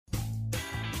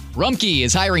Rumpke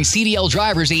is hiring CDL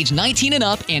drivers age 19 and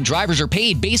up, and drivers are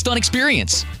paid based on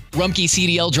experience. Rumpke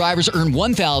CDL drivers earn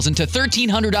 $1,000 to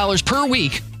 $1,300 per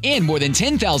week, and more than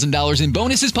 $10,000 in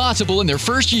bonuses possible in their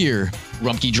first year.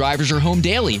 Rumpke drivers are home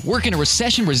daily, work in a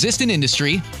recession-resistant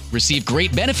industry, receive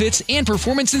great benefits and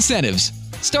performance incentives.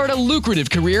 Start a lucrative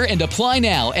career and apply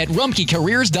now at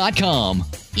rumpkecareers.com.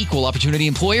 Equal opportunity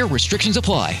employer. Restrictions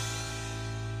apply.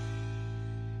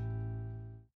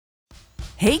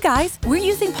 Hey guys, we're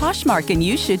using Poshmark and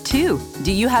you should too.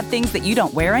 Do you have things that you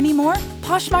don't wear anymore?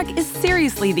 Poshmark is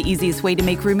seriously the easiest way to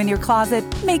make room in your closet,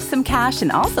 make some cash,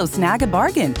 and also snag a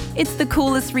bargain. It's the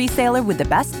coolest reseller with the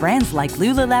best brands like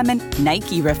Lululemon,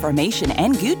 Nike, Reformation,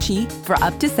 and Gucci for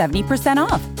up to 70%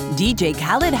 off. DJ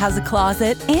Khaled has a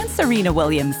closet, and Serena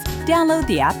Williams. Download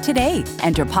the app today.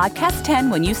 Enter Podcast 10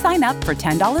 when you sign up for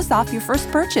 $10 off your first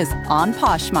purchase on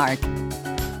Poshmark.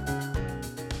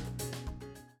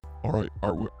 All right,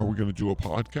 are we going to do a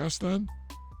podcast then?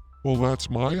 Well,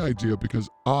 that's my idea because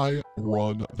I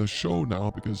run the show now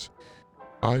because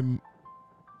I'm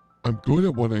good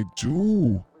at what I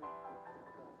do.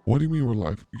 What do you mean we're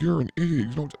live? You're an idiot.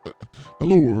 You don't.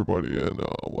 Hello, everybody, and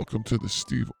welcome to the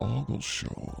Steve Ogle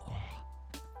Show.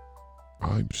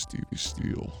 I'm Stevie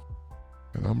Steele,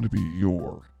 and I'm going to be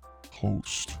your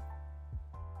host.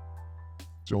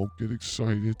 Don't get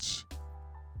excited.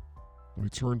 Let me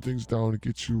turn things down and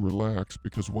get you relaxed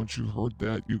because once you heard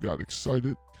that, you got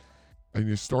excited and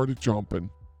you started jumping.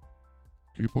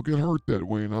 People get hurt that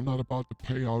way, and I'm not about to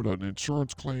pay out an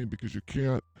insurance claim because you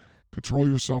can't control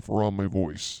yourself around my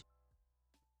voice.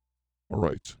 All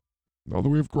right. Now that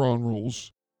we have ground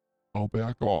rules, I'll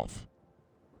back off.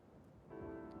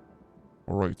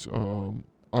 All right.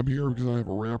 I'm here because I have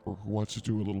a rapper who wants to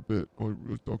do a little bit.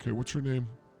 Okay, what's your name?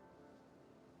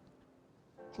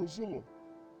 Priscilla.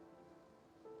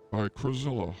 All right,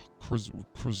 Crizilla.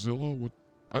 Crizilla? What?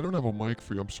 I don't have a mic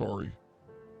for you, I'm sorry.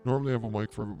 Normally I have a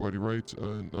mic for everybody, right?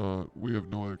 And we have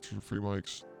no extra free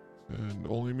mics. And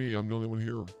only me, I'm the only one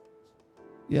here.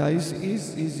 Yeah, he's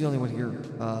the only one here.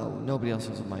 Nobody else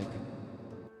has a mic.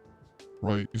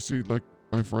 Right, you see, like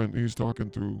my friend, he's talking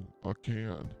through a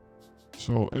can.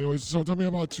 So anyways, so tell me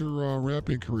about your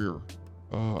rapping career.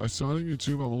 I saw it on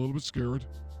YouTube, I'm a little bit scared.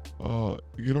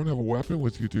 You don't have a weapon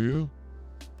with you, do you?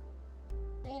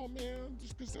 Oh man,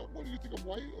 just because, what do you think, I'm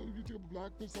white? Or do you think I'm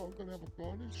black, so I'm gonna have a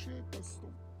gun and shit?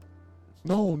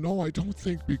 No, I don't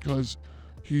think, because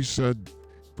he said,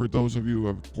 for those of you who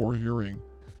have poor hearing,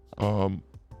 a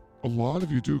lot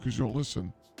of you do because you don't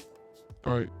listen.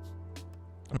 All right,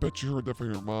 I bet you heard that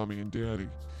from your mommy and daddy.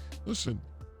 Listen,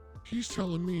 he's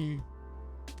telling me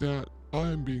that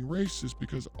I'm being racist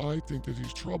because I think that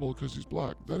he's trouble because he's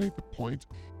black. That ain't the point.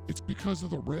 It's because of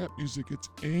the rap music, it's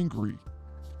angry.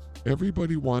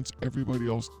 Everybody wants everybody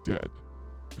else dead,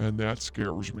 and that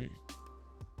scares me.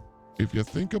 If you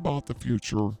think about the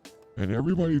future and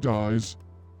everybody dies,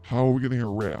 how are we going to hear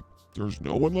rap? There's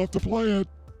no one left to play it.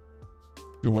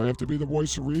 Do I have to be the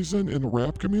voice of reason in the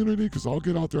rap community? Because I'll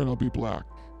get out there and I'll be black,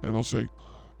 and I'll say,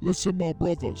 listen, my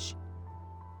brothers,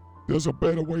 there's a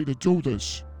better way to do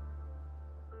this.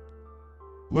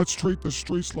 Let's treat the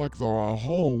streets like they're our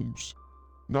homes,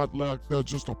 not like they're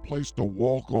just a place to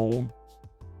walk on.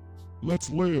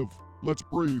 Let's live. Let's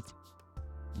breathe.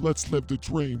 Let's live the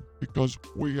dream because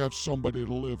we have somebody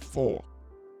to live for.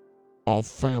 Our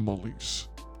families.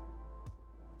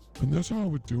 And that's how I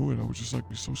would do it. I would just like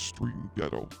be so street and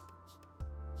ghetto.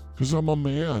 Because I'm a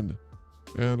man.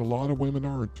 And a lot of women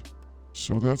aren't.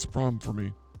 So that's a problem for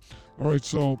me. All right,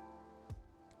 so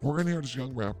we're going to hear this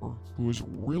young rapper who is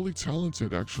really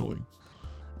talented, actually.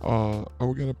 Are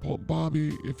we going to pull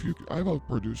Bobby? I have a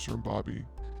producer, Bobby,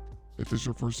 if this is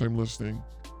your first time listening,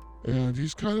 and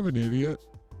he's kind of an idiot,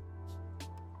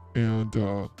 and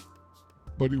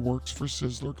but he works for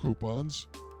Sizzler coupons,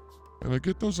 and I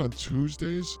get those on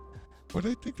Tuesdays, but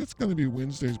I think it's going to be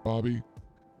Wednesdays, Bobby,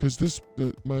 because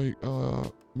my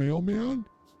mailman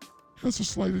has a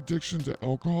slight addiction to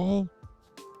alcohol,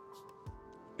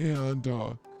 and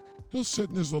he'll sit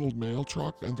in his little mail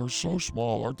truck, and they're so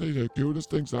small. Aren't they the cutest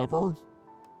things ever?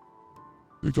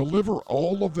 They deliver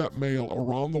all of that mail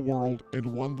around the world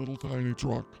in one little tiny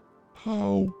truck.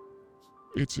 How?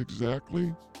 It's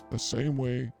exactly the same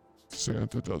way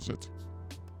Santa does it.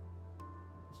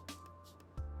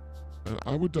 And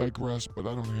I would digress, but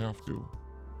I don't have to.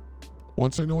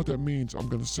 Once I know what that means, I'm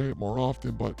going to say it more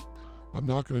often, but I'm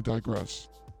not going to digress.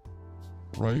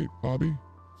 Right, Bobby?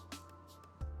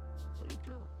 I don't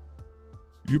care.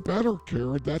 You better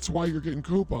care. That's why you're getting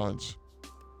coupons.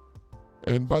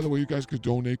 And by the way, you guys could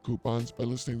donate coupons by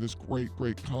listening to this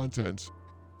great content.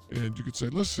 And you could say,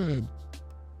 listen,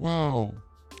 wow,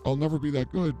 I'll never be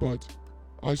that good, but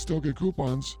I still get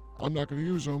coupons. I'm not going to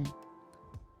use them.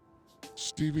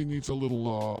 Stevie needs a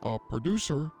little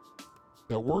producer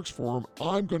that works for him.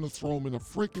 I'm going to throw him in the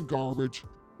freaking garbage.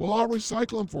 Well, I'll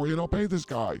recycle him for you and I'll pay this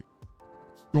guy.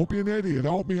 Don't be an idiot.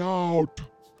 Help me out.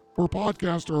 We're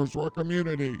podcasters. We're a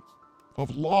community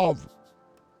of love.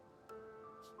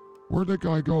 Where'd that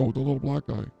guy go? The little black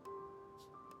guy.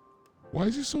 Why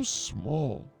is he so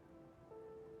small?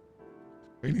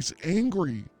 And he's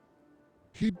angry.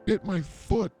 He bit my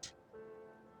foot.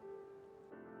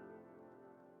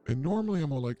 And normally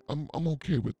I'm all like, I'm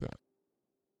okay with that.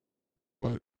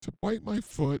 But to bite my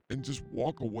foot and just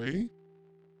walk away?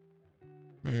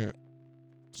 Man.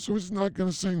 So he's not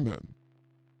gonna sing then.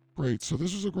 Great, so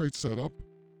this was a great setup.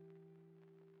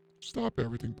 Stop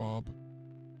everything, Bob.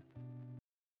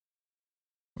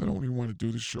 I don't even want to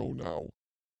do the show now.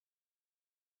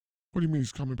 What do you mean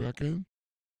he's coming back in?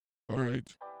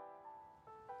 Alright.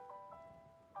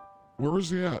 Where is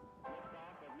he at?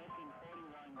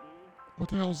 What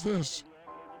the hell is this?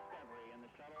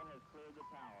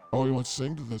 Oh, he wants to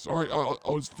sing to this. Alright,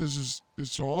 this is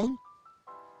his song?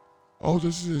 Oh,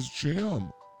 this is his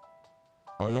jam.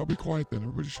 Alright, I'll be quiet then.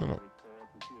 Everybody shut up.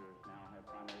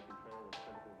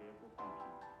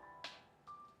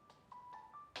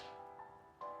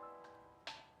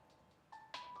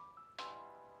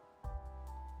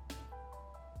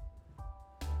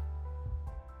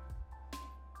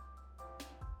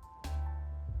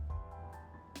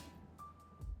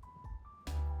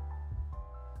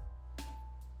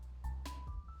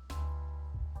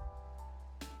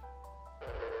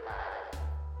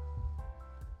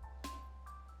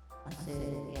 I said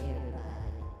everybody.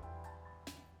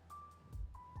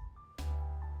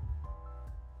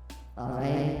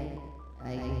 Alright,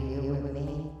 are you here with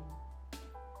me?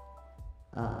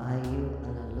 Or are you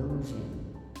an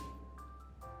illusion?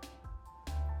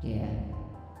 Yeah,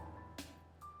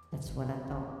 that's what I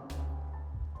thought.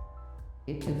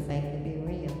 You're too fake to be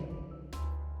real.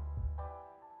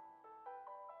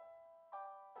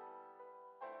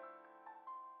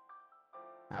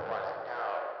 I wanna know.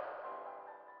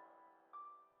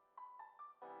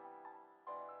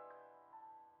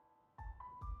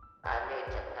 I need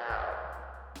to know.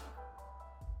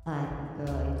 Hi,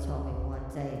 girl, you told me one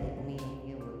day that me and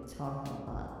you were talking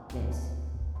about this.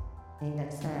 Ain't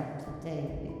got time today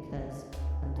because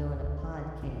I'm doing a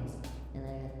podcast and I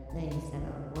got things that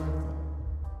are worth it.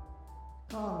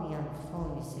 Call me on the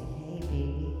phone, you say, hey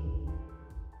baby.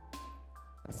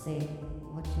 I say,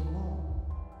 what you want?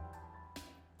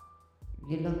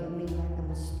 You look at me like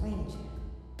I'm a stranger.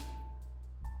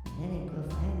 That ain't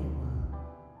good for anyone.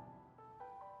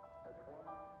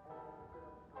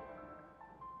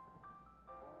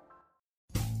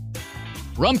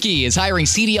 Rumpke is hiring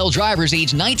CDL drivers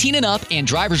age 19 and up, and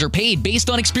drivers are paid based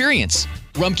on experience.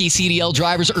 Rumpke CDL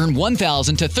drivers earn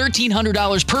 $1,000 to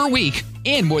 $1,300 per week,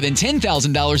 and more than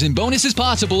 $10,000 in bonuses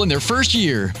possible in their first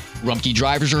year. Rumpke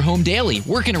drivers are home daily,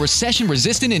 work in a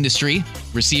recession-resistant industry,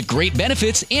 receive great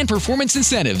benefits and performance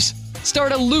incentives.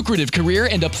 Start a lucrative career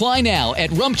and apply now at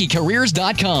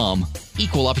rumpkecareers.com.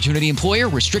 Equal opportunity employer.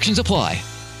 Restrictions apply.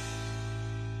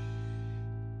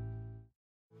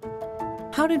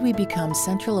 How did we become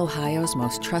Central Ohio's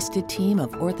most trusted team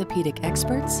of orthopedic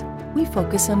experts? We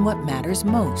focus on what matters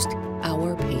most,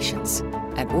 our patients.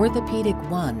 At Orthopedic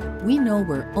One, we know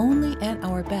we're only at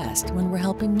our best when we're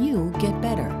helping you get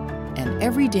better. And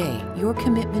every day, your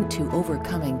commitment to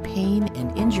overcoming pain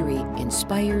and injury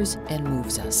inspires and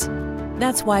moves us.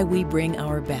 That's why we bring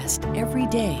our best every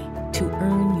day to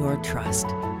earn your trust.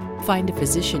 Find a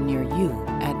physician near you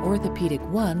at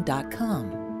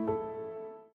orthopedic1.com.